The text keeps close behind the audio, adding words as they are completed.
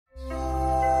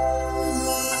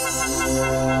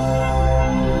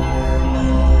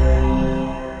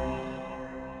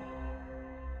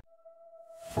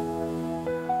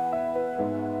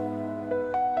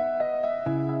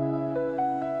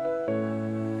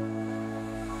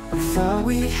thought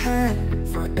we had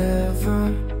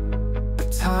forever, but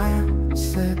time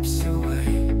slips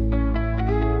away.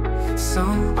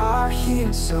 Some are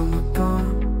here, some are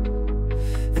gone,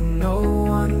 and no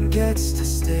one gets to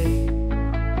stay.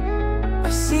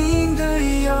 I've seen the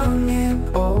young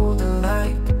and old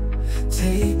alike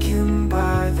taken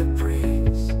by the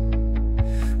breeze,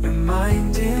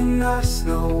 reminding us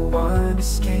no one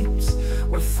escapes.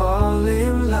 We're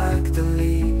falling like the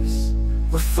leaves.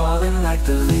 We're falling like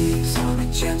the leaves on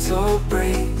a gentle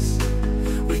breeze.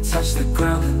 We touch the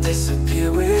ground and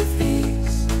disappear with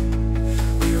ease.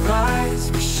 We rise,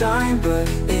 we shine, but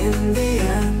in the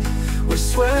end we're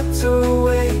swept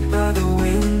away by the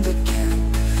wind again.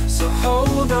 So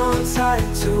hold on tight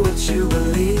to what you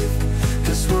believe,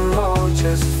 'cause we're all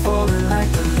just falling like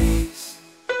the leaves.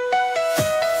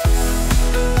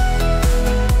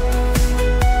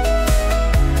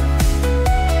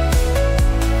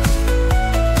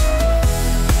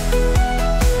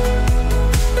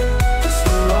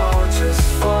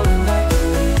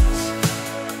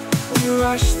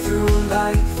 Rush through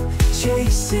life,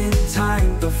 chasing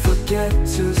time, but forget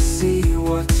to see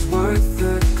what's worth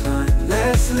the climb.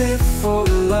 Let's live for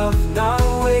love, not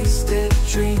wasted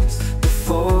dreams.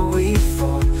 Before we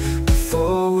fall,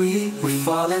 we're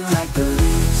falling like the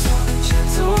leaves on a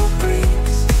gentle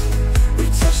breeze. We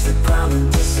touch the ground and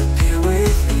disappear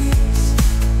with ease.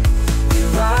 We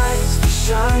rise, we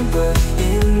shine, but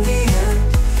in the end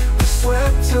we're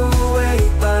swept away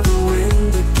by the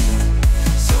wind again.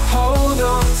 Hold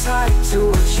on tight to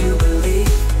what you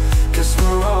believe, 'cause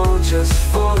we're all just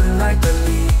falling like the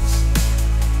leaves.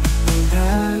 No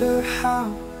matter how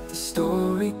the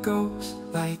story goes,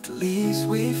 like the leaves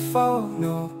we fall,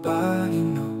 nobody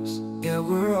knows. Yeah,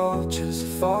 we're all just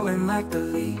falling like the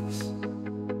leaves.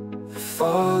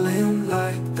 Falling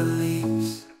like the leaves.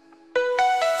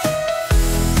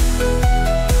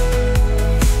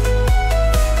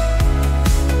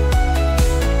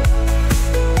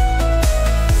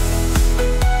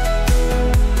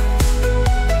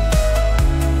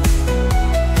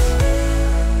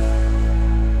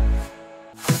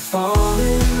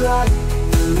 Falling like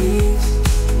the leaves.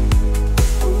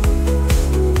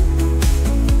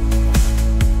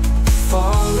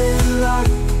 Falling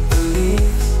like the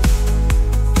leaves.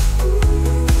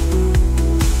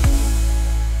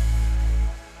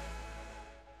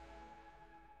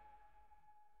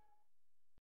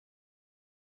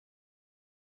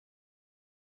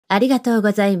ありがとう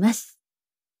ございます。